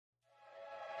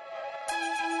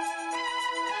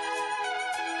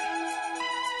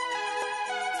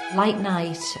Light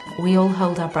night, we all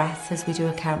hold our breath as we do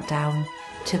a countdown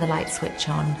to the light switch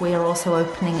on. We are also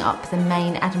opening up the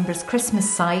main Edinburgh's Christmas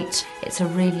site. It's a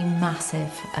really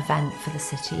massive event for the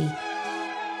city.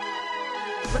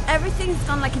 But everything's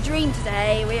gone like a dream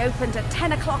today. We opened at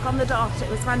 10 o'clock on the dot. It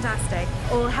was fantastic.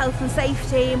 All health and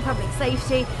safety and public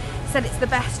safety said it's the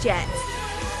best yet.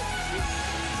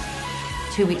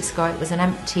 2 weeks ago it was an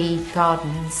empty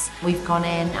gardens. We've gone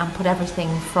in and put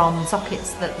everything from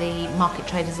sockets that the market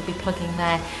traders will be plugging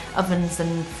their ovens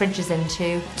and fridges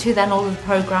into, to then all of the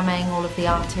programming, all of the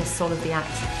artists, all of the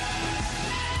acts.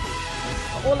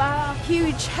 All our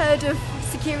huge herd of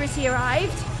security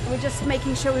arrived. We're just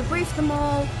making sure we brief them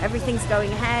all. Everything's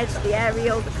going ahead, the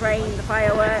aerial, the crane, the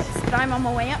fireworks. But I'm on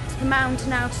my way up to the mound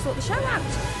now to sort the show out.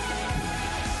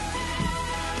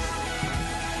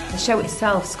 The show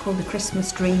itself is called The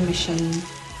Christmas Dream Machine.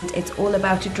 It's all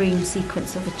about a dream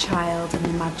sequence of a child and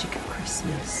the magic of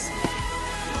Christmas.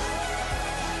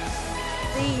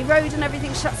 The road and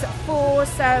everything shuts at 4,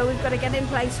 so we've got to get in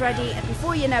place ready, and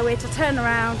before you know it, I'll turn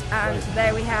around and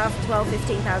there we have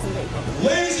 15,000 people.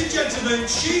 Ladies and gentlemen,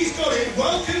 she's got it.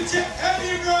 Welcome to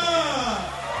Edinburgh!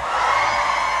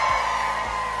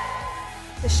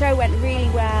 The show went really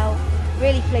well,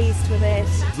 really pleased with it.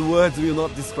 The words will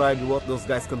not describe what those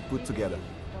guys can put together.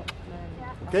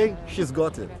 Okay? She's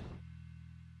got it.